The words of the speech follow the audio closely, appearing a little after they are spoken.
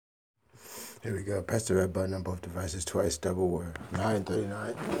Here we go. Press the red button on both devices twice. Double word.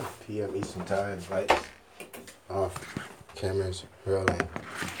 9:39 p.m. Eastern Time. Lights off. Cameras rolling.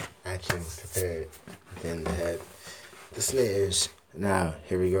 Action prepared. Then the head. The snares. Now,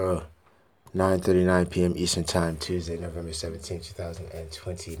 here we go. 9:39 p.m. Eastern Time, Tuesday, November 17,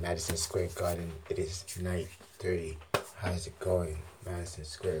 2020. Madison Square Garden. It is night 30. How's it going? Madison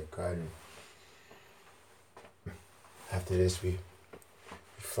Square Garden. After this, we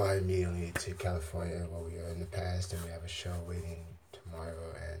fly immediately to California where we are in the past, and we have a show waiting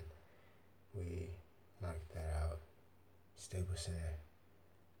tomorrow, and we knocked that out. Staples Center.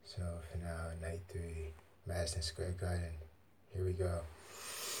 So for now, night 3, Madison Square Garden. Here we go.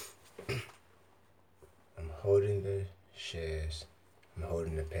 I'm holding the shares. I'm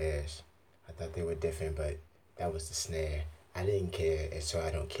holding the pairs. I thought they were different, but that was the snare. I didn't care, and so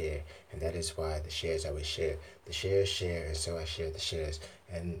I don't care. And that is why the shares I would share. The shares share, and so I share the shares.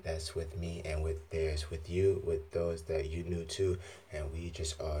 And that's with me and with theirs, with you, with those that you knew too. And we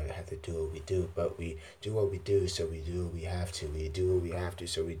just all have to do what we do. But we do what we do, so we do what we have to. We do what we have to,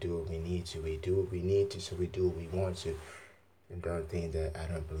 so we do what we need to. We do what we need to, so we do what we want to. And don't think that I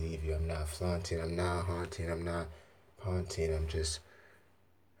don't believe you. I'm not flaunting. I'm not haunting. I'm not haunting. I'm just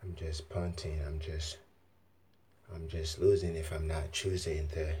punting. I'm just losing if I'm not choosing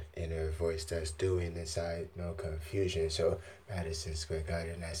the inner voice that's doing inside, no confusion. So Madison Square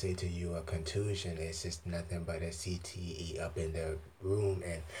Garden, I say to you, a contusion is just nothing but a CTE up in the room,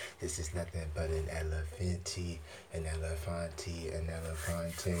 and this is nothing but an elephanty in the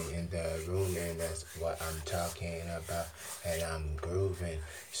room, and that's what I'm talking about, and I'm grooving.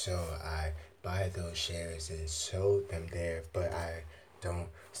 So I buy those shares and sold them there, but I don't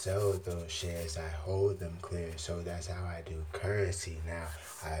sell those shares, I hold them clear. So that's how I do currency now.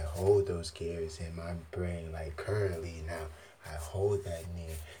 I hold those gears in my brain like currently now. I hold that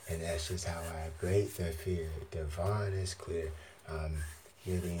near, and that's just how I break the fear. Divine is clear.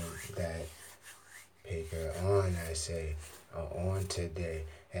 Getting that paper on, I say, on today,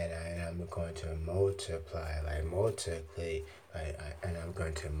 and I'm going to multiply like multiply, and I'm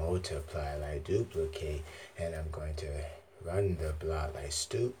going to multiply like duplicate, and I'm going to run the block like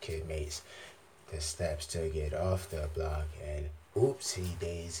stoop kid mates, the steps to get off the block, and oopsie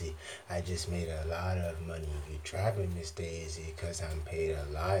daisy, I just made a lot of money. You driving Miss Daisy, cause I'm paid a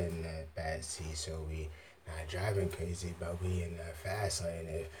lot in that backseat, so we not driving crazy, but we in the fast lane.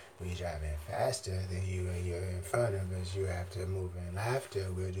 If we driving faster than you and you're in front of us, you have to move in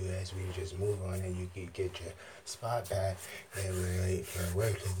laughter. We'll do as we just move on, and you can get your spot back. And we're late for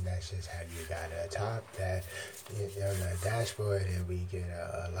work, and that's just how you gotta top that. On the dashboard, and we get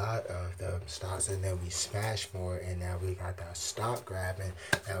a lot of the stocks, and then we smash more, and now we got the stock grabbing.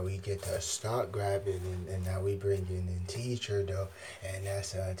 Now we get the stock grabbing, and now we bring in teacher though, and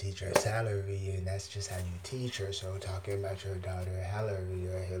that's a teacher salary, and that's just how you teach her. So talking about your daughter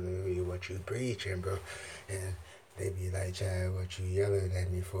Hillary, what you preaching, bro, and they be like, Chad, what you yelling at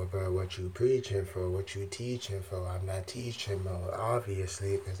me for, bro? What you preaching for? What you teaching for? I'm not teaching, bro,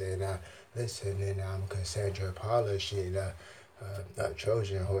 obviously, because they're not listening. I'm Cassandra polishing a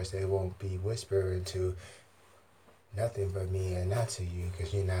Trojan horse. They won't be whispering to nothing but me and not to you,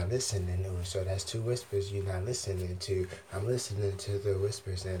 because you're not listening to. So that's 2 whispers you're not listening to. I'm listening to the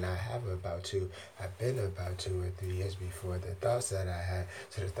whispers, and I have I've been about 2 or 3 years before. The thoughts that I had,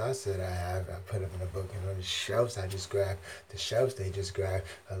 so the thoughts that I have, I put them in a book, and on the shelves I just grab, the shelves they just grab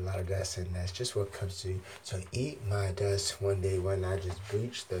a lot of dust, and that's just what comes to you. So eat my dust one day when I just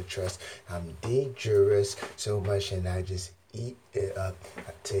breach the trust. I'm dangerous so much, and I just eat it up.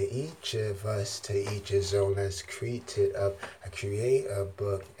 To each of us, to each his own. Let's create it up. I create a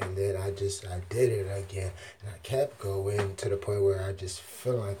book, and then I did it again, and I kept going to the point where I just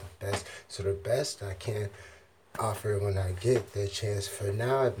feel like the best. So the best I can offer when I get the chance. For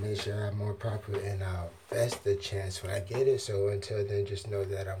now, I make sure I'm more proper, and I'll best the chance when I get it. So until then, just know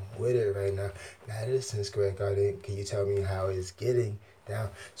that I'm with it right now. Madison Square Garden, can you tell me how it's getting down?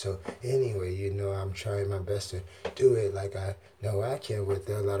 So anyway, I'm trying my best to do it like I know I can, with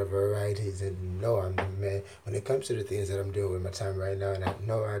a lot of varieties, and know I'm the man when it comes to the things that I'm doing with my time right now, and I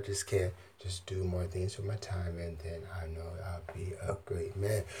know I just can't just do more things with my time, and then I know I'll be a great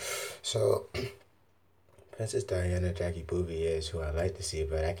man. So Princess Diana Jackie Bouvier is who I like to see,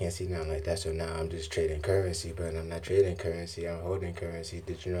 but I can't see nothing like that. So now I'm just trading currency, but I'm not trading currency. I'm holding currency.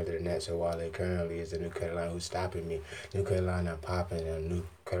 Did you know that Nat Wallet currently is the New Carolina who's stopping me? New Carolina popping, and New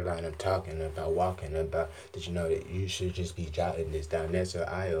cut line I'm talking about, walking about. Did you know that you should just be jotting this down? That's your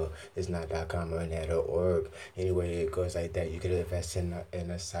IO. It's not .com or net.org. Anyway, it goes like that. You could invest in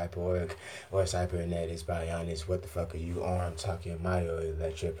a cyborg or a cybernet is bionics. What the fuck are you on? I'm talking Mario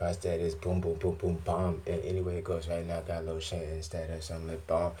electric prosthetics. Boom, boom, boom, boom, bomb. And anyway, it goes right now. Got lotion instead of some lip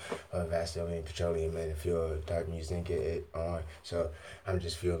balm or Vaseline, petroleum, and fuel. Dark music, get it on. So I'm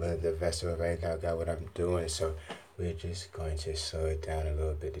just fueling the vessel right now. Got what I'm doing. So we're just going to slow it down a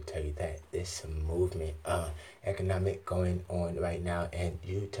little bit to tell you that there's some movement, economic going on right now, and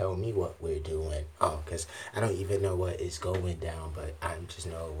you tell me what we're doing, because I don't even know what is going down, but I'm just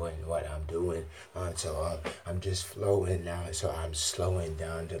knowing what I'm doing, so I'm just flowing now, so I'm slowing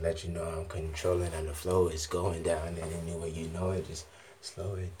down to let you know I'm controlling, and the flow is going down, and anyway, you know it, just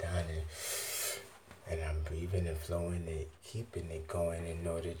slow it down, and I'm breathing and flowing it, keeping it going in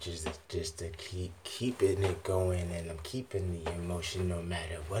order just to keep keeping it going, and I'm keeping the emotion no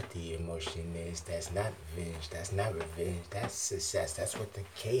matter what the emotion is. That's not revenge, that's not revenge, that's success, that's what the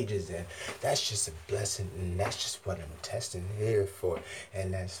cage is in. That's just a blessing, and that's just what I'm testing here for,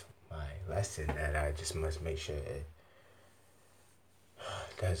 and that's my lesson that I just must make sure it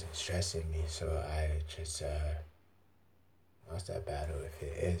doesn't stress in me, so I just lost that battle if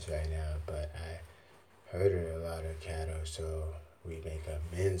it is right now, but I hurted a lot of cattle, so we make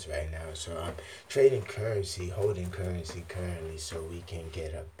amends right now. So I'm trading currency, holding currency currently, so we can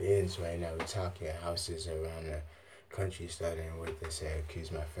get a bins right now. We're talking houses around the country, starting with the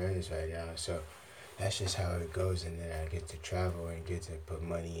Syracuse, my friends right now. So that's just how it goes, and then I get to travel and get to put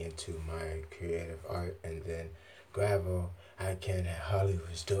money into my creative art, and then gravel. I can at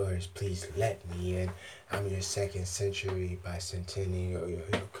Hollywood's doors, please let me in. I'm your second century bicentennial.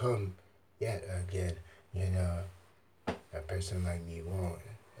 You'll come yet again. You know, a person like me won't,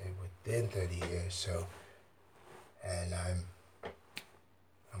 and within 30 years, so, and I'm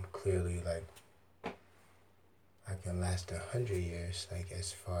clearly like, I can last 100 years, like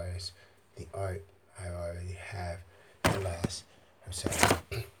as far as the art I already have can last. I'm sorry,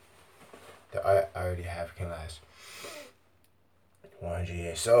 the art I already have can last 100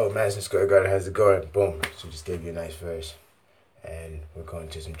 years. So, Madison Square Garden has it going, boom, so just gave you a nice verse, and we're going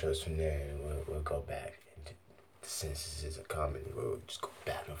to some jokes from there, and we'll go back. Since this is a comedy, we'll just go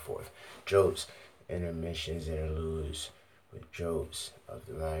back and forth. Jokes, intermissions, interludes with jokes of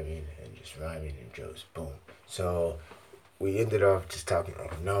the rhyming and just rhyming and jokes. Boom. So we ended off just talking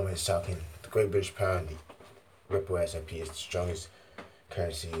economics, talking the Great British Pound, the Ripple SIP is the strongest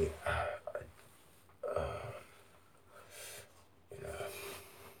currency. You know,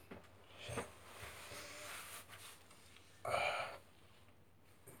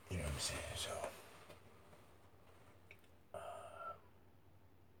 you know what I'm saying? So.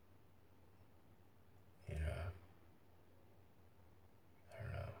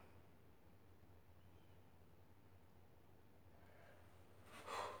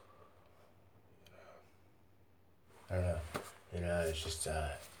 I don't know. You know, it's just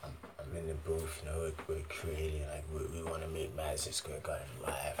I'm in the booth. You know, we're creating like we want to make Madison Square Garden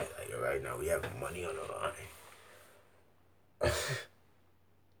live. Like right now, we have money on the line.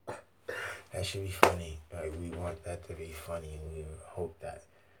 That should be funny. Like we want that to be funny, and we hope that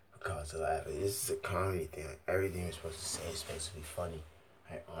it cause a laugh. This is a comedy thing. Like, everything you're supposed to say is supposed to be funny.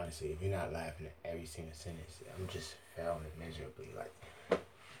 Like honestly, if you're not laughing at every single sentence, I'm just failing miserably. Like.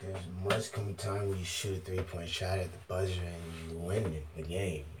 There's must come a time when you shoot a 3-point shot at the buzzer and you win the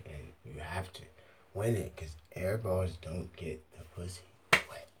game, and you have to win it because air balls don't get the pussy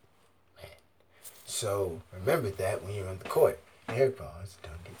wet, man. So remember that when you're on the court, air balls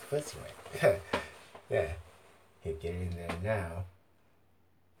don't get the pussy wet. Yeah, you get in there now.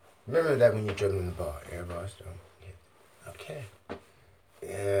 Remember that when you're dribbling the ball, air balls don't get. Okay.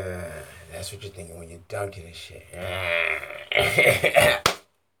 Yeah, that's what you're thinking when you're dunking and shit.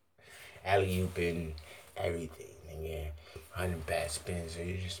 Alley-oop and everything, and yeah, 100 bad spins, so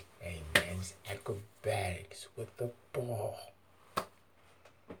you just, hey man, it's acrobatics with the ball,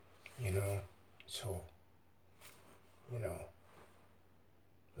 you know, so, you know,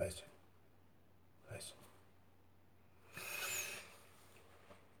 listen,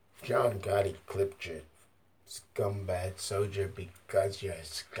 John Gotti clipped your scumbag soldier because your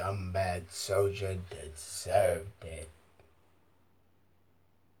scumbag soldier deserved it.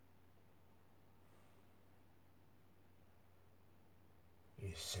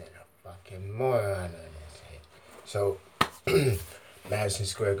 You sent a fucking moron on his head. So, Madison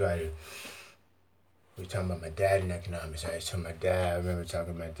Square Garden. We talking about my dad in economics. Right? So my dad, I remember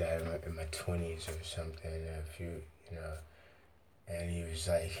talking to my dad in my 20s or something. A few, you know, and he was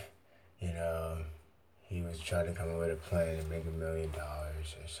like, you know, he was trying to come up with a plan to make $1 million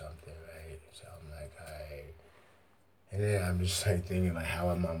or something, right? So I'm like, alright. And then I'm just like thinking like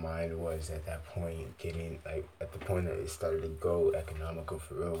how my mind was at that point, getting like at the point that it started to go economical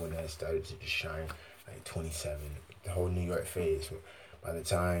for real, when I started to just shine like 27, the whole New York phase. By the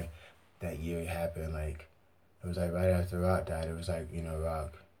time that year happened, like it was like right after Rock died, it was like,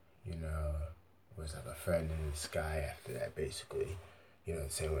 Rock, was like a friend in the sky after that, basically. The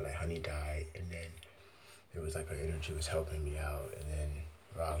same way like Honey died, and then it was like her energy was helping me out, and then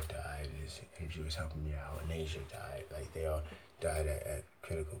Rock died, and his energy was helping me out, and Asia died. Like they all died at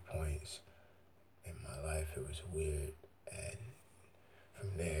critical points in my life. It was weird, and from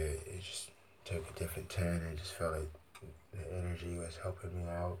there it just took a different turn. I just felt like the energy was helping me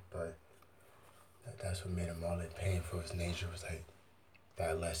out, but that's what made them all that painful. His nature was like,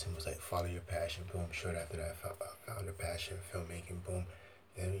 that lesson was like, follow your passion, boom. Short after that, I found a passion, filmmaking, boom.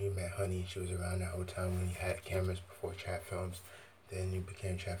 Then you met Honey, she was around that whole time when you had cameras before Chat Films. Then you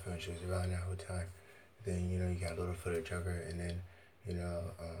became Chat Films, she was around that whole time. Then, you got a little footage of her, and then, and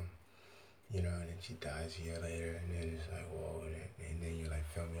then she dies a year later, and then it's like, whoa, and then you like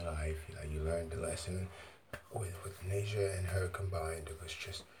film your life, you learned the lesson with Nasia and her combined. It was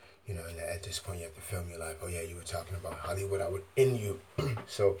just, and at this point you have to film your life. Oh yeah, you were talking about Hollywood, I would in you.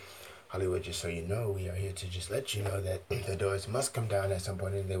 So Hollywood, just so you know, we are here to just let you know that the doors must come down at some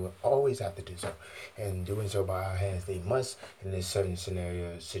point, and they will always have to do so. And doing so by our hands, they must, in this certain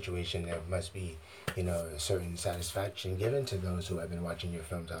scenario, situation, there must be, a certain satisfaction given to those who have been watching your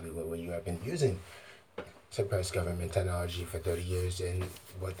films, Hollywood, where you have been using suppressed government technology for 30 years and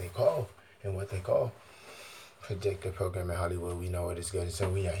what they call predictive programming Hollywood. We know it is good. So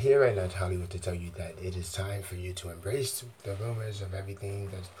we are here right now to Hollywood to tell you that it is time for you to embrace the rumors of everything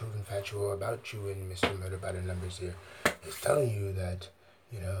that's proven factual about you. And Mr. Murder by the Numbers here is telling you that,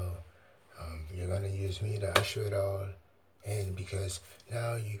 you're going to use me to usher it all in, because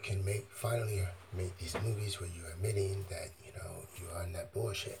now you can finally make these movies where you're admitting that, you're on that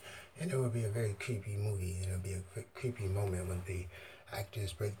bullshit. And it will be a very creepy movie, and it'll be a creepy moment when the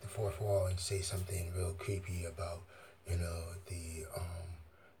actors break the fourth wall and say something real creepy about, the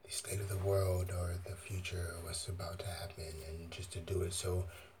state of the world or the future or what's about to happen, and just to do it so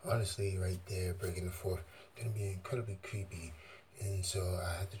honestly right there, breaking the fourth, gonna be incredibly creepy. And so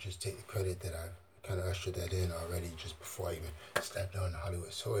I have to just take the credit that I've kind of ushered that in already just before I even stepped on the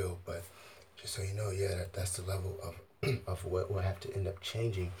Hollywood soil. But just so you know, yeah, that's the level of of what will have to end up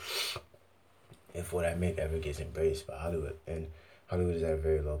changing if what I make ever gets embraced by Hollywood. And Hollywood is at a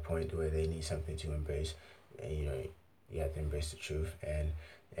very low point where they need something to embrace, and you have to embrace the truth. And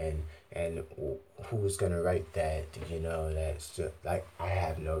who's gonna write that? That's just, like, I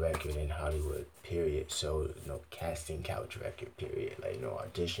have no record in Hollywood, period. So no casting couch record, period. Like no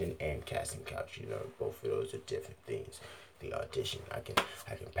audition and casting couch. Both of those are different things. The audition, I can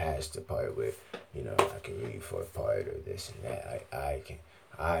pass the part where I can read for a part or this and that.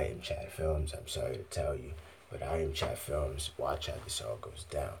 I am Chat Films. I'm sorry to tell you, but I am Chat Films. Watch how this all goes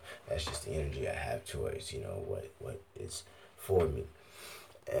down. That's just the energy I have towards what is for me.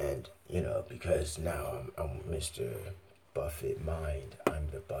 And because now I'm Mr. Buffett mind. I'm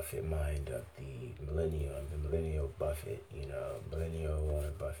the Buffett mind of the millennial. I'm the millennial Buffett. Millennial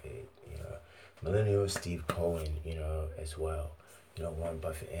Warren Buffett. Millennial Steve Cohen. As well. Warren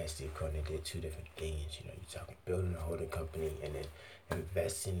Buffett and Steve Cohen, they did two different things. You're talking building a holding company and then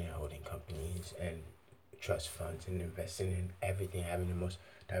investing in holding companies and trust funds and investing in everything, having the most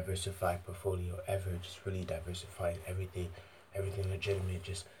diversified portfolio ever, just really diversifying everything legitimate,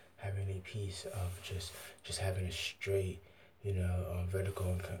 just having a piece of just having a straight, vertical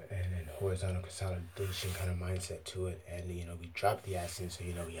and horizontal consolidation kind of mindset to it. And, we dropped the accent, so,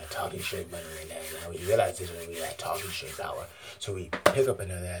 we got talking straight money right now. We realized this when we got talking straight power. So we pick up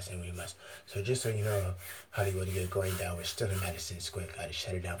another accent, we must. So just so you know, Hollywood, you're going down. We're still in Madison Square. Got to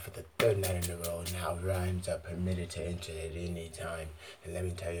shut it down for the third night in a row. Now rhymes are permitted to enter at any time. And let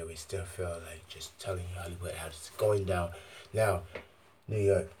me tell you, we still feel like just telling you Hollywood how it's going down. Now, New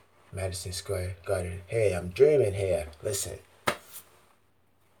York, Madison Square Garden. Hey, I'm dreaming here. Listen.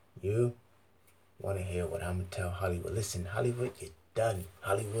 You want to hear what I'm going to tell Hollywood. Listen, Hollywood, you're done.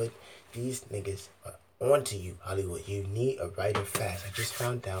 Hollywood, these niggas are on to you. Hollywood, you need a writer fast. I just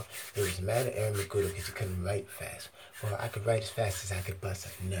found out it was mad at Aaron McGudo because he couldn't write fast. Well, I could write as fast as I could bust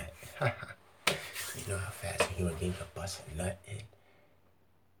a nut. You know how fast a human being can bust a nut in.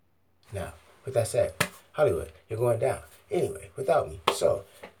 Now, with that said, Hollywood, you're going down. Anyway, without me. So,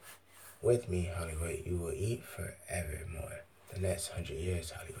 with me, Hollywood, you will eat forevermore. The next 100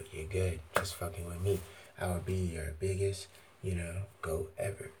 years, Hollywood, you're good. Just fucking with me. I will be your biggest, GOAT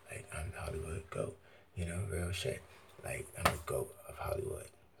ever. Like, I'm the Hollywood GOAT. You know, real shit. Like, I'm the GOAT of Hollywood.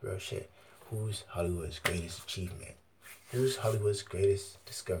 Real shit. Who's Hollywood's greatest achievement? Who's Hollywood's greatest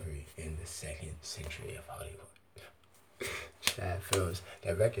discovery in the second century of Hollywood? Chad feels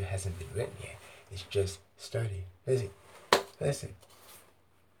that record hasn't been written yet. It's just started. Listen.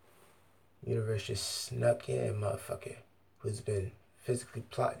 Universe just snuck in a motherfucker who's been physically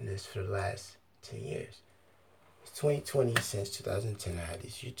plotting this for the last 10 years. It's 2020 since 2010 I had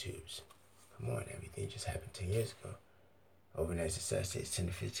these YouTubes. Come on, everything just happened 10 years ago. Overnight success takes 10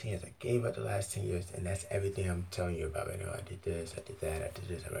 to 15 years. I gave up the last 10 years, and that's everything I'm telling you about right now. I did this, I did that, I did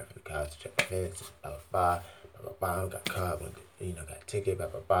this, I ran for the college, checked the fence, got caught, got a ticket,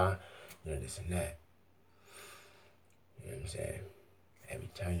 this and that. You know what I'm saying? Every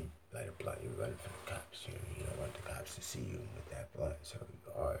time you light a blunt, you're running from the cops. You don't want the cops to see you with that blunt, so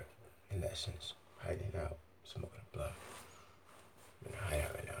you are, in essence, hiding out, smoking a blunt. I'm in a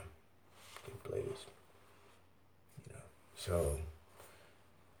hideout right now, getting blazed. So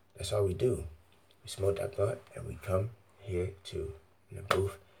that's all we do. We smoke that blunt and we come here in the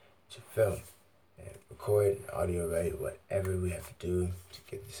booth to film and record and audio write, whatever we have to do to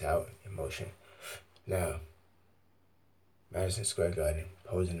get this out in motion. Now, Madison Square Garden,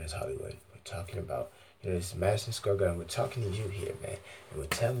 posing as Hollywood. We're talking about, this Madison Square Garden. We're talking to you here, man. And we're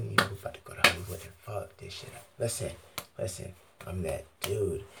telling you we're about to go to Hollywood and fuck this shit up. Listen. I'm that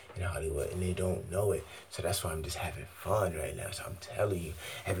dude in Hollywood, and they don't know it. So that's why I'm just having fun right now. So I'm telling you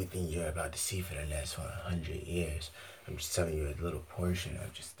everything you're about to see for the next 100 years. I'm just telling you a little portion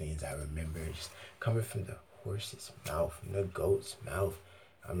of just things I remember, just coming from the horse's mouth, from the goat's mouth.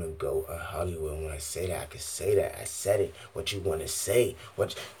 I'm the GOAT of Hollywood. When I say that, I can say that. I said it. What you want to say?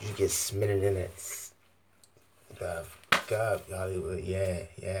 What you get smitten in it? God, Hollywood,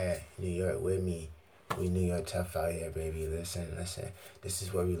 yeah. New York with me. We New York tough out here, baby. Listen. This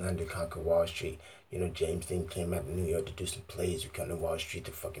is where we learned to conquer Wall Street. James Dean came out to New York to do some plays. We come to Wall Street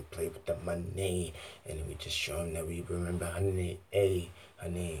to fucking play with the money. And we just show them that we remember honey. And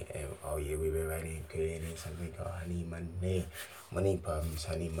oh yeah, we've been writing, creating something called Honey Money. Money problems,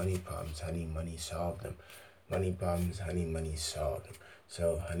 honey, money problems, honey, money solved them. Money problems, honey, money solved them.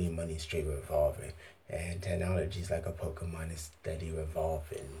 So honey, money straight revolving. And technology's like a Pokemon, it's steady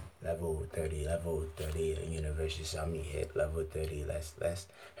revolving. Level 30, the universe just saw me hit level 30. Let's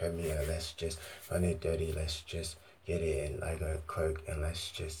hurt me, or let's just run it dirty. Let's just get it in like a clerk, and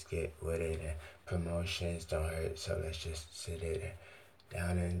let's just get with it. And promotions don't hurt, so let's just sit it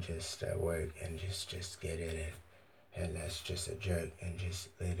down and just work and just get it in. And that's just a jerk, and just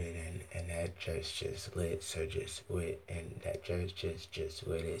lit it, and that jerk's just lit, so just wait, and that jerk's just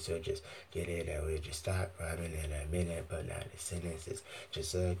with it, so just get it, and we just stop rhyming in a minute, but now the sentence is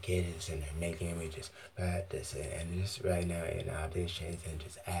just a cadence, and they're making me just practice it, and just right now in auditions, and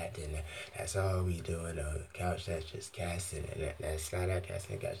just acting, and that's all we do on the couch, that's just casting, and that's not a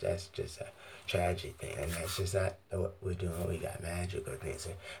casting couch, that's just a tragic thing, and that's just not what we're doing. We got magical things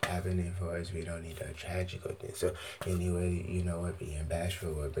happening for us. We don't need a tragical thing. So anyway, what being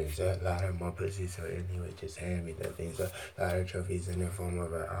bashful what brings a lot of more pussy. So anyway, just hand me the things. A lot of trophies in the form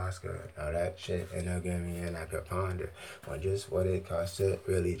of an Oscar and all that shit, and a Grammy, and I could ponder on just what it costs to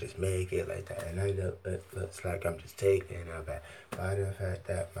really just make it like that. And I know it looks like I'm just taking it back by the fact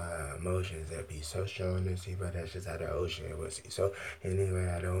that my emotions that be so strong and see, but that's just how the ocean will see. So anyway,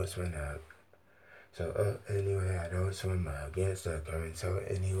 I don't swim out. So anyway, I don't swim against the current. So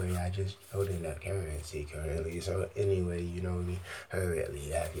anyway, I just holding that currency currently. So anyway, me,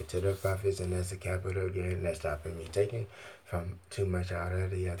 hurriedly I get to the profits, and that's the capital gain that's stopping me taking from too much out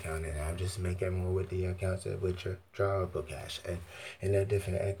of the account, and I'm just making more with the accounts with your drawable cash and a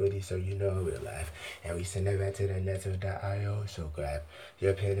different equity, so we'll laugh. And we send it back to the neto.io, so grab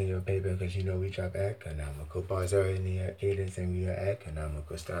your pen and your paper, because we drop economical bars are in the cadence, and we are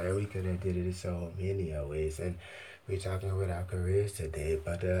economical style, and we could have did it so many ways, and we talking about our careers today,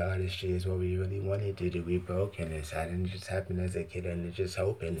 but the artistry is what we really wanted to do. We broke inside, and it just happened as a kid, and it just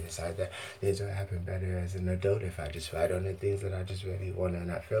hoping inside that things will happen better as an adult if I just write on the things that I just really want to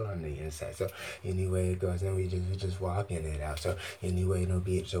not feel on the inside. So anyway it goes, and we just walking it out. So anyway, no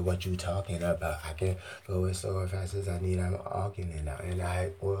beat. So what you talking about? I can go as slow or fast as I need. I'm walking it out, and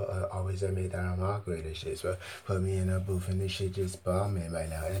I will always admit that I'm awkward and shit. So put me in a booth, and this shit just bombing right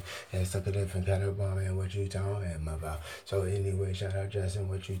now, and it's like a different kind of bombing. What you talking about? about. So anyway, shout out Justin,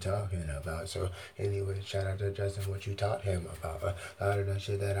 what you talking about? So anyway, shout out to Justin, what you taught him about. A lot of that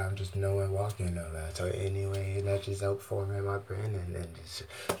shit that I'm just knowing walking around. So anyway, that just helped forming my brain, and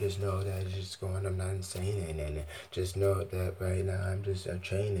just know that it's just going, I'm not insane, and just know that right now I'm just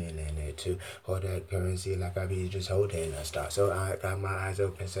training and to hold that currency like I be just holding a star. So I got my eyes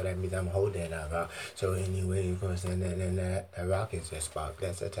open, so that means I'm holding a rock. So anyway, of course, and that rock is a spark.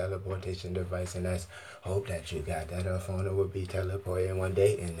 That's a teleportation device, and that's hope that you got that phone will be teleporting one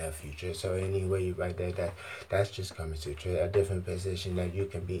day in the future. So anyway, right there, that's just coming to a different position that you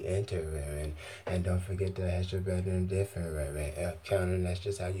can be entering, and don't forget to have your better and different, right? Counting, that's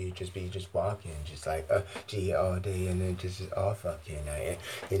just how you just be just walking, just like G all day, and then just all fucking night.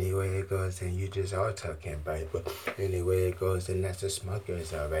 Anyway it goes, and you just all talking, right? But anyway it goes, and that's the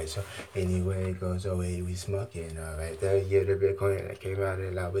smokers, alright. So anyway it goes, oh hey, we smoking, alright. That year the Bitcoin that came out,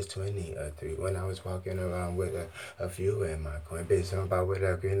 and I was 23 when I was walking around with a few in my coin. Based on about what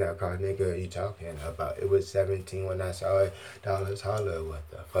a green out called nigga you talking about. It was 17 when I saw it. Dollars holler, what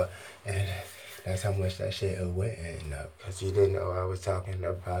the fuck? And that's how much that shit went up. Cause you didn't know I was talking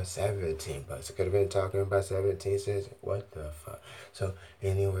about 17 bucks. I could have been talking about 17 cents. What the fuck? So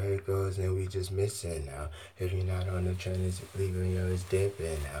anywhere it goes, and we just missing now. If you're not on the train, it's leaving yours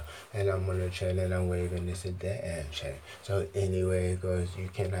dipping now. And I'm on the train and I'm waving this a damn chain. So anyway it goes, you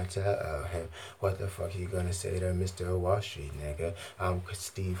cannot tell him what the fuck you gonna say to Mr. Wall Street, nigga. I'm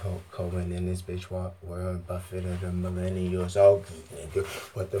Steve Cohen and this bitch Warren Buffett of the millennials all geek, nigga.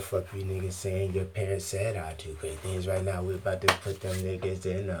 What the fuck you niggas saying? Your parents said I do great things. Right now we about to put them niggas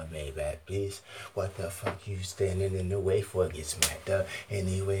in a Maybach, please. What the fuck you standing in the way for? Get smacked up.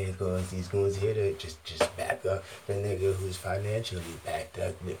 Anyway it goes, these goons here to just back up the nigga who's financially backed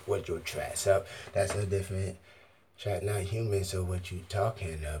up. What your trash up? That's a different chat, not human. So what you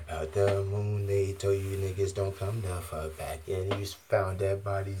talking about? The moon, they told you niggas don't come the fuck back, and you found dead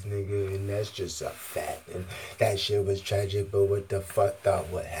bodies, nigga, and that's just a fact. And that shit was tragic, but what the fuck thought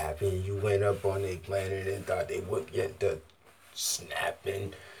would happen? You went up on a planet and thought they would get the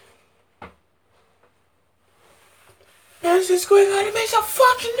snapping. Madison Square Garden makes a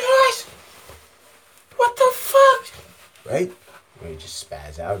fucking noise. What the fuck? Right? We just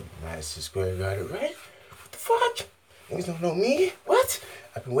spaz out. Madison Square Garden, right? What the fuck? Niggas don't know me? What?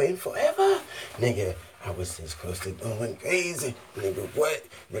 I've been waiting forever. Nigga, I was this close to going crazy. Nigga, what?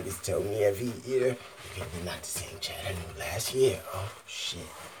 Niggas tell me every year. Nigga, we're not the same chat I knew last year. Oh, shit.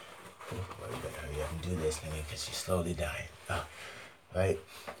 Boy, you better hurry up and do this, nigga, because you're slowly dying. Oh, right?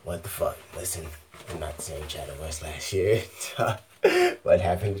 What the fuck? Listen, we're not the same chat I was last year. What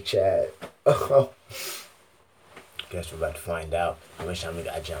happened to Chad? Oh. Guess we're about to find out. How much time we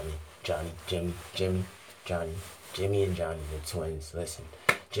got Jimmy and Johnny, the twins. Listen,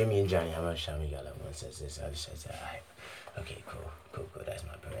 Jimmy and Johnny, how much time we got left? One says this, other says that. Alright. Okay, cool. That's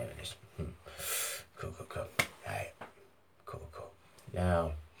my parameters. Cool. Alright. Cool.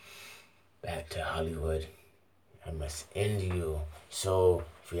 Now, back to Hollywood. I must end you. So,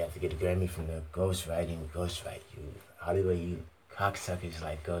 if we have to get a Grammy from the ghostwriting, ghostwrite you. Hollywood, you cocksuckers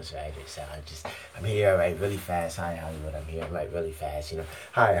like ghostwriters. So I'm here, I write really fast. Hi, Hollywood, I'm here, I write really fast.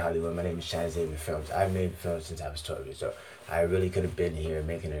 Hi, Hollywood, my name is Chad Xavier Films. I've made films since I was 12 years old. I really could have been here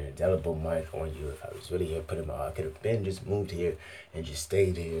making an indelible mark on you if I was really here putting my heart. I could have been just moved here and just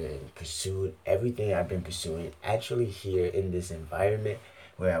stayed here and pursued everything I've been pursuing actually here in this environment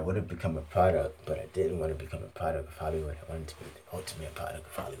where I would have become a product, but I didn't want to become a product of Hollywood. I wanted to be the ultimate product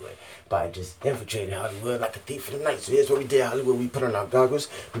of Hollywood. But I just infiltrated Hollywood like a thief in the night. So here's what we did, Hollywood. We put on our goggles,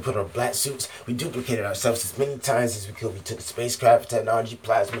 we put on black suits, we duplicated ourselves as many times as we could. We took the spacecraft technology,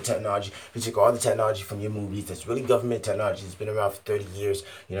 plasma technology, we took all the technology from your movies that's really government technology that's been around for 30 years.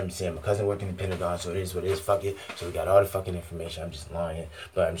 You know what I'm saying? My cousin worked in the Pentagon, so it is what it is, fuck it. So we got all the fucking information. I'm just lying,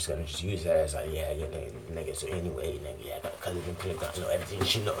 but I'm just gonna just use that as like, yeah, nigga. So anyway, nigga, yeah, I got a cousin in the Pentagon, so everything you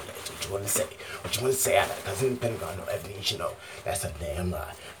should know, nigga. So what you wanna say? I got a cousin in the Pentagon, know everything you should know. That's a damn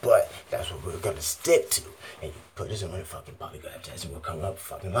lie. But that's what we're gonna stick to. And you put us on a fucking polygraph test and we'll come up a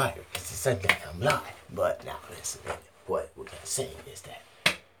fucking liar. Because it's a damn lie. But now listen, nigga, what we're gonna say is that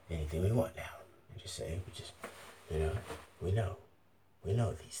anything we want now. We just say, we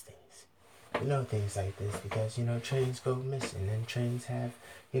know these things. We know things like this because, trains go missing and trains have,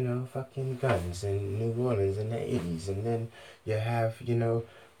 fucking guns in New Orleans in the 80s. And then you have,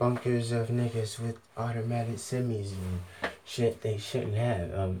 bunkers of niggas with automatic semis and shit they shouldn't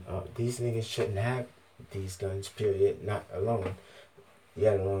have. These niggas shouldn't have these guns, period, not alone.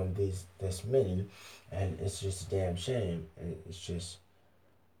 Yet alone this many. And it's just a damn shame. And it's just,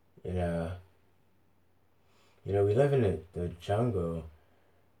 we live in the jungle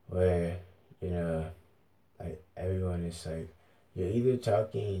where, like everyone is like, you're either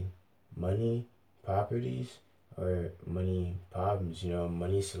talking money, properties, or money problems,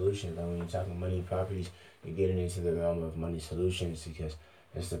 money solutions. Like when you're talking money properties, you're getting into the realm of money solutions because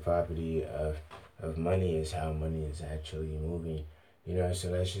it's the property of money is how money is actually moving. So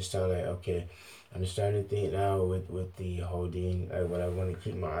let's just start like, okay, I'm starting to think now with the holding, like what I want to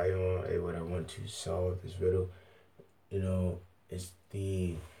keep my eye on, like what I want to solve this riddle, is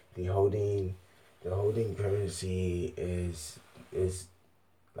the holding currency is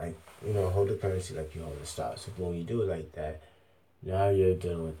like, hold the currency like you hold the stock. So when you do it like that, now you're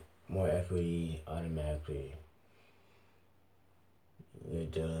dealing with more equity automatically. You're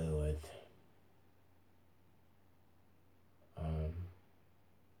dealing with um,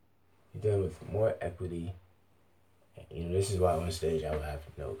 more equity. This is why on stage I will have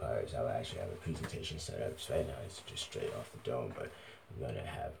no cards. I will actually have a presentation set up. So right now it's just straight off the dome, but I'm gonna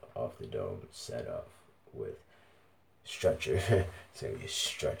have off the dome set up with structure. It's gonna be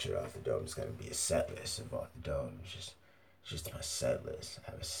structured off the dome. It's gonna be a set list of off the dome. It's just my set list.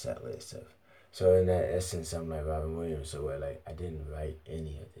 I have a set list of. So in that essence, I'm like Robin Williams. So where like I didn't write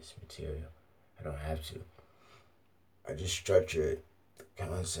any of this material. I don't have to. I just structured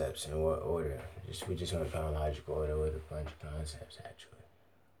concepts in what order. We just went chronological order with a bunch of concepts actually.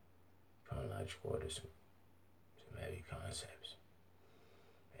 Chronological order, some heavy concepts.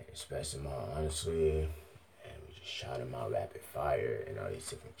 And express them all honestly. And we just shot them out rapid fire and all these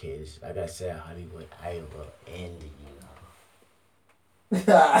different cases. Like I said, Hollywood, I will end you.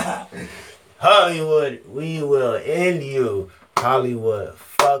 Hollywood, we will end you. Hollywood,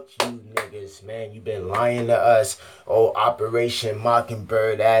 fuck you niggas, man. You been lying to us. Oh, Operation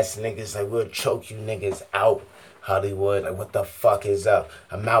Mockingbird ass niggas. Like, we'll choke you niggas out. Hollywood, like, what the fuck is up?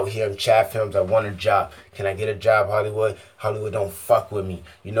 I'm out here in chat films. I want a job. Can I get a job, Hollywood? Hollywood, don't fuck with me.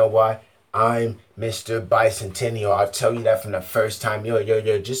 You know why? I'm Mr. Bicentennial. I'll tell you that from the first time. Yo,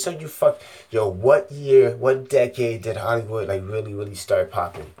 just so you fuck. Yo, what year, what decade did Hollywood, like, really start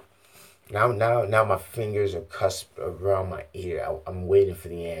popping? Now my fingers are cusped around my ear. I'm waiting for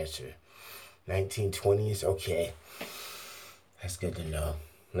the answer. 1920s? Okay. That's good to know.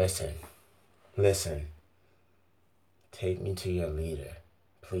 Listen. Take me to your leader.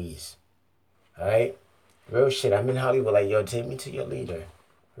 Please. Alright? Real shit. I'm in Hollywood like, yo, take me to your leader.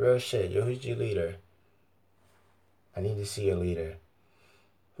 Real shit. Yo, who's your leader? I need to see your leader.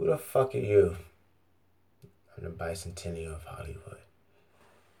 Who the fuck are you? I'm the Bicentennial of Hollywood.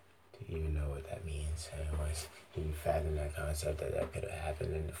 Do you even know what that means? Anyways, can you fathom that concept that could have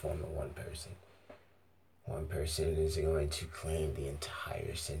happened in the form of one person? One person is going to claim the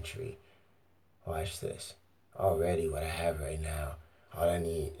entire century. Watch this. Already, what I have right now, all I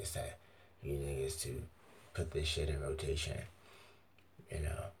need is that you niggas to put this shit in rotation. And,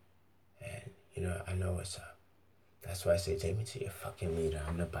 I know what's up. That's why I say, take me to your fucking leader.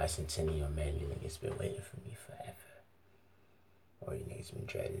 I'm the Bicentennial man. You niggas been waiting for me forever. Or you niggas been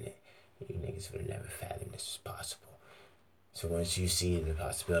dreading it. You niggas would have never fathomed this was possible. So once you see the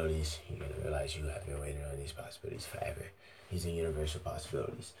possibilities, you're going to realize you have been waiting on these possibilities forever. These are universal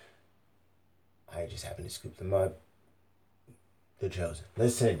possibilities. I just happen to scoop them up. The chosen.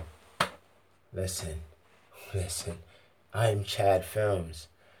 Listen. I'm Chad Films.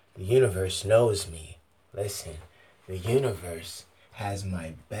 The universe knows me. Listen. The universe has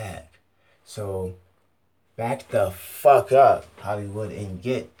my back. So back the fuck up, Hollywood, and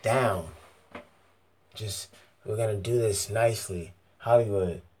get down. We're gonna do this nicely.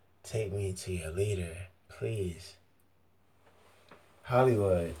 Hollywood, take me to your leader, please.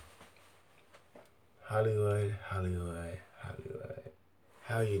 Hollywood. How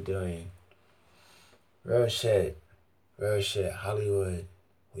you doing? Real shit. Hollywood,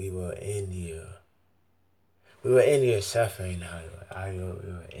 we will end you. We will end your suffering, Hollywood.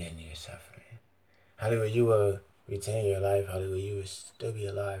 We will end your suffering. Hollywood, you will retain your life. Hollywood, you will still be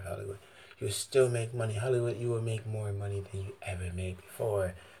alive. Hollywood, you will still make money. Hollywood, you will make more money than you ever made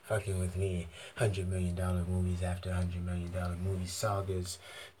before. Fucking with me. $100 million movies after $100 million movie sagas,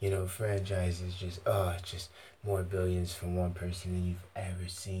 franchises, just more billions from one person than you've ever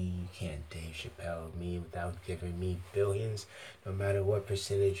seen. You can't Dave Chappelle me without giving me billions, no matter what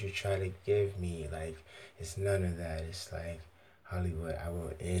percentage you try to give me. Like, it's none of that. It's like, Hollywood, I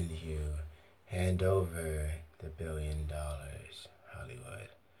will end you. Hand over the $1 billion, Hollywood.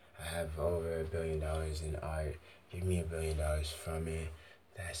 I have over $1 billion in art. Give me $1 billion from it.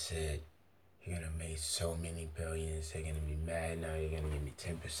 That's it. You're gonna make so many billions. They're gonna be mad now. You're gonna give me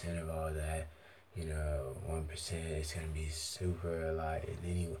 10% of all that. 1%. It's gonna be super a lot. And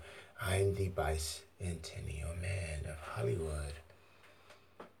anyway, I'm the Bicentennial man of Hollywood.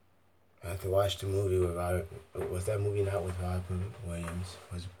 to watch the movie with Robin. Was that movie not with Robin Williams?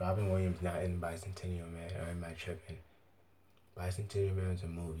 Was Robin Williams not in Bicentennial Man? Or am I tripping? Bicentennial Man was a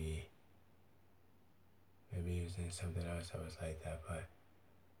movie. Maybe he was in something else that was like that, but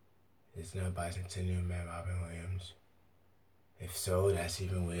it's not Bicentennial Man Robin Williams. If so, that's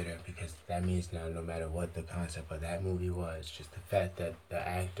even weirder because that means now no matter what the concept of that movie was, just the fact that the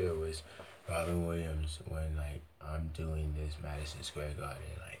actor was Robin Williams when like I'm doing this Madison Square Garden,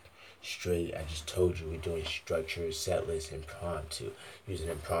 like straight, I just told you we're doing structured, set list, impromptu. Using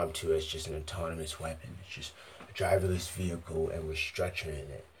impromptu as just an autonomous weapon. It's just a driverless vehicle and we're structuring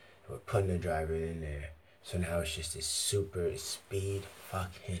it. We're putting the driver in there. So now it's just this super speed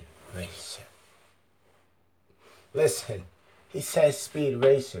fucking racer. Listen. He says speed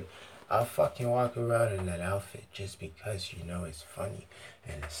racer. I'll fucking walk around in that outfit just because you know it's funny.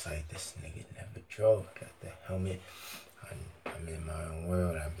 And it's like this nigga never drove. I got the helmet. I'm in my own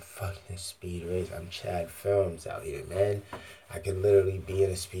world. I'm fucking speed racer. I'm Chad Films out here, man. I could literally be in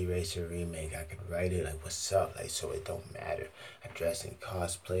a Speed Racer remake. I could write it like, what's up? Like, so it don't matter. I dress in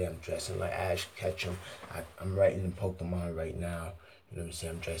cosplay. I'm dressing like Ash Ketchum. I'm writing in Pokemon right now. You know what I'm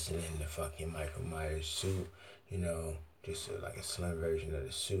saying? I'm dressing in the fucking Michael Myers suit. You know, just like a slim version of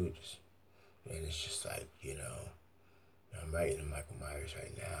the suit. And it's just like, you know, I'm writing in Michael Myers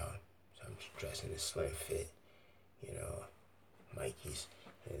right now. So I'm just dressing in a slim fit. You know, Mikey's.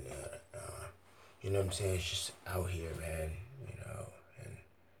 And, you know what I'm saying? It's just out here, man. You know, and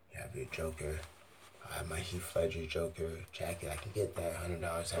you have your Joker. I have my Heath Ledger Joker jacket. I can get that $100,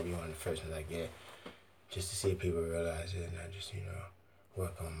 however you want, the first one I get. Just to see if people realize it. And I just, you know,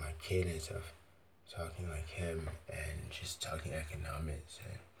 work on my cadence of talking like him and just talking economics.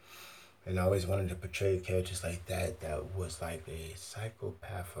 And I always wanted to portray characters like that was like a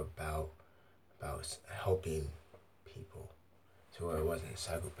psychopath about helping people. To where it wasn't a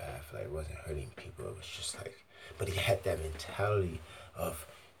psychopath, like it wasn't hurting people. It was just like, but he had that mentality of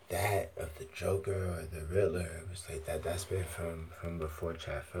the Joker or the Riddler. It was like that. That's been from before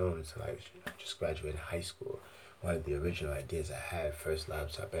Chad Films. Like I just graduated high school. One of the original ideas I had, first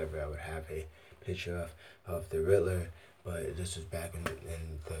laptop ever, I would have a picture of the Riddler. But this was back in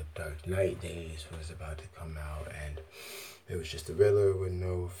the Dark Knight days was about to come out, and it was just the Riddler with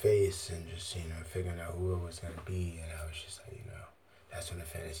no face, and just, you know, figuring out who it was gonna be. And I was just like, you know, that's when the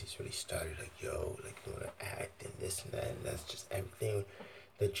fantasies really started. Like, yo, like you wanna act and this and that, and that's just everything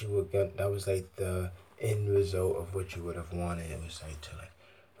that you were gonna. That was like the end result of what you would have wanted. It was like to like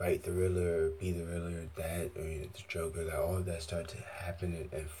write the Riddler, or be the Riddler, that or the Joker. That all of that started to happen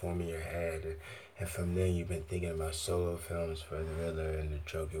and form in your head. And from then, you've been thinking about solo films for the Riddler and the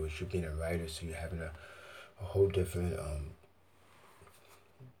Joker, which you're being a writer, so you're having a whole different.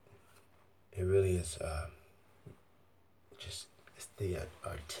 It really is just it's the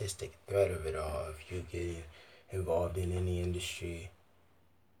artistic thread of it all. If you get involved in any industry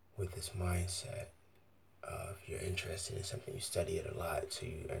with this mindset of you're interested in something, you study it a lot, so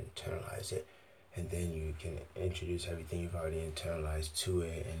you internalize it, and then you can introduce everything you've already internalized to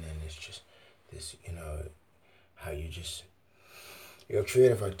it, and then it's just this, you know, how you just, your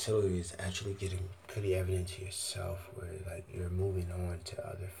creative artillery is actually getting pretty evident to yourself, where like you're moving on to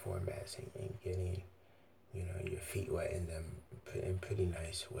other formats and getting, you know, your feet wet in them in pretty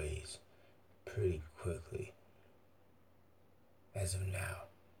nice ways, pretty quickly, as of now.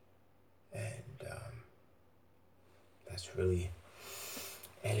 And that's really,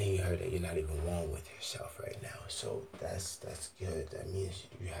 and then you heard that you're not even one with yourself right now, so that's good. That means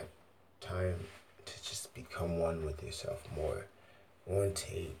you have time to just become one with yourself more, on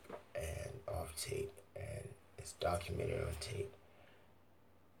tape and off tape, and it's documented on tape,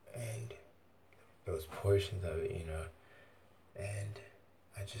 and those portions of it, you know. And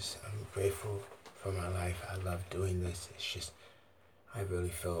I'm grateful for my life. I love doing this. It's just, I really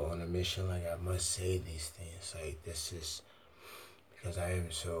feel on a mission, like I must say these things. Like this is, because I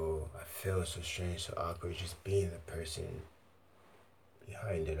feel so strange, so awkward, just being the person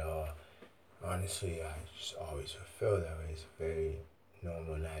behind it all. Honestly, I just always feel that way. It's a very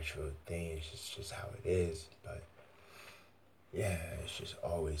normal, natural thing. It's just how it is. But yeah, it's just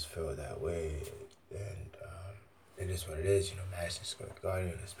always feel that way. And it is what it is. You know, Madison Square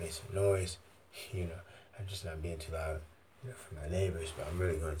Garden, let's make some noise. You know, I'm just not being too loud, you know, for my neighbors, but I'm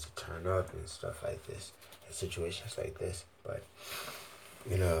really going to turn up and stuff like this, in situations like this. But,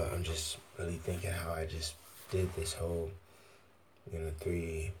 you know, I'm just really thinking how I just did this whole, you know,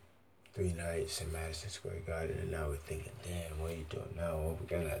 three nights in Madison Square Garden, and now we're thinking, damn, what are you doing now? Well,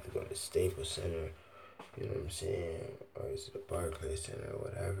 we're gonna have to go to Staples Center, you know what I'm saying, or is it the Barclays Center, or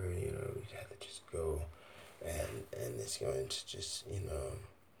whatever, you know, we have to just go, and it's going to just, you know,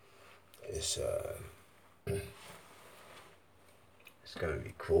 it's it's gonna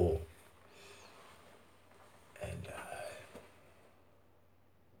be cool, and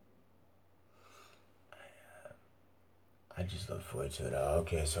I just look forward to it.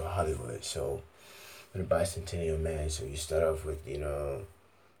 Okay, so Hollywood. So for the bicentennial man, so you start off with you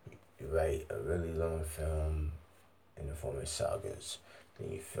write a really long film in the form of sagas.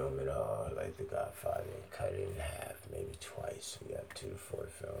 Then you film it all like The Godfather and cut it in half, maybe twice. So you have 2 to 4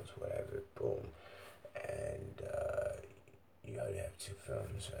 films, whatever. Boom, and you already have 2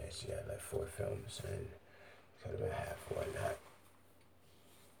 films, right? So you have like 4 films and cut them in half, whatnot.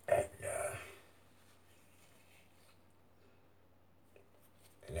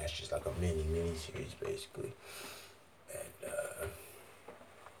 And that's just like a mini series basically. And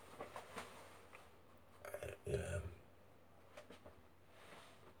yeah,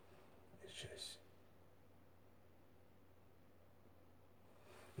 it's just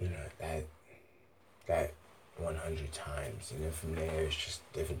that 100 times, and then from there it's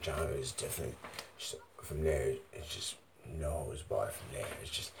just different genres, different. Just, from there it's just no holds barred. From there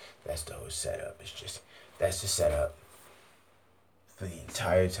it's just that's the whole setup. It's just that's the setup for the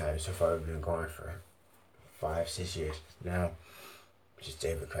entire time so far. We've been going for 5, 6 years now. Just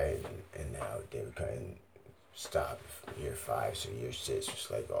David Creighton, and now David Creighton stopped year 5, so year 6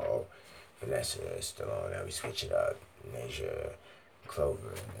 was like all Vanessa Stallone. Now we switch it up, Nasia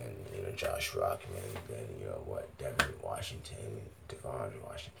Clover, and then Josh Rockman, and then Devin Washington, Devon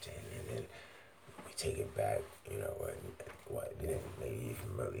Washington, and then we take it back, then maybe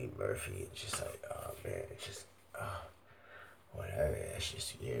even Murray Murphy. It's just like, oh man, it's just whatever. It's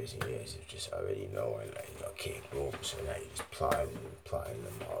just years and years of just already knowing, like, okay, boom. So now you just plotting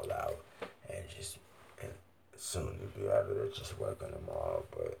them all out, and just and soon you'll be able to just work on them all.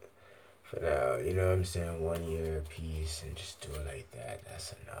 But for now, you know what I'm saying, 1 year a piece, and just do it like that.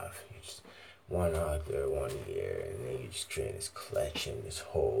 That's enough. You just one author, 1 year, and then you just create this collection, this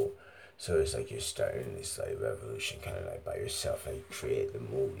whole. So it's like you're starting this like revolution, kind of like by yourself. Like you created the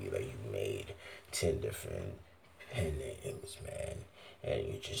movie, like you made 10 different pen names, man, and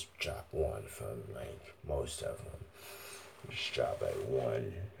you just drop one from like most of them. You just drop like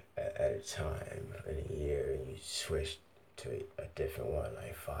one at a time in a year, and you switch to a different one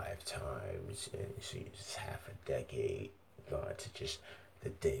like 5 times, and so you just half a decade gone to just the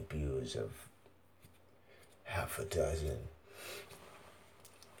debuts of half a dozen,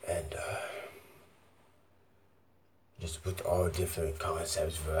 and just with all different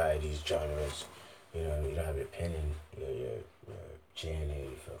concepts, varieties, genres. You don't have your pen in your chin, and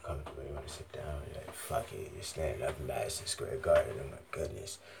you feel comfortable. You want to sit down. You're like, fuck it. You're standing up in Madison Square Garden. Oh my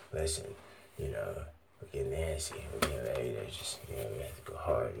goodness. Listen, we're getting antsy. We're getting ready to just, we have to go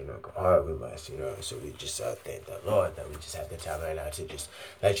hard. Go hard with us. So we just thank the Lord that we just have the time right now to just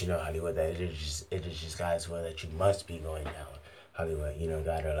let you know, Hollywood, that it is just God's will that you must be going down. Hollywood,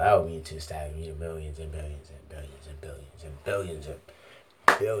 God allowed me to stack me to millions and billions and billions and billions and billions and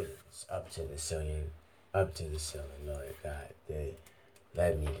billions up to the ceiling. Lord God, they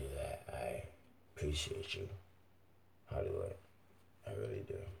let me do that. I appreciate you, Hollywood. I really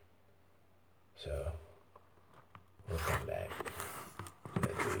do. So we'll come back.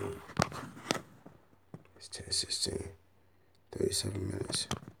 It's 10:16, 37 minutes.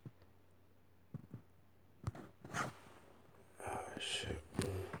 Oh shit.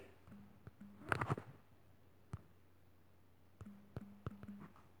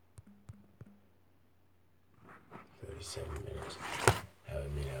 37 minutes. That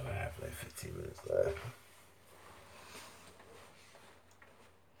would mean I would have like 15 minutes left.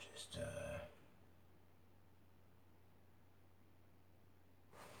 Just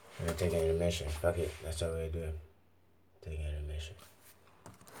I'm gonna take an intermission. Fuck it. That's all we do. Take an intermission.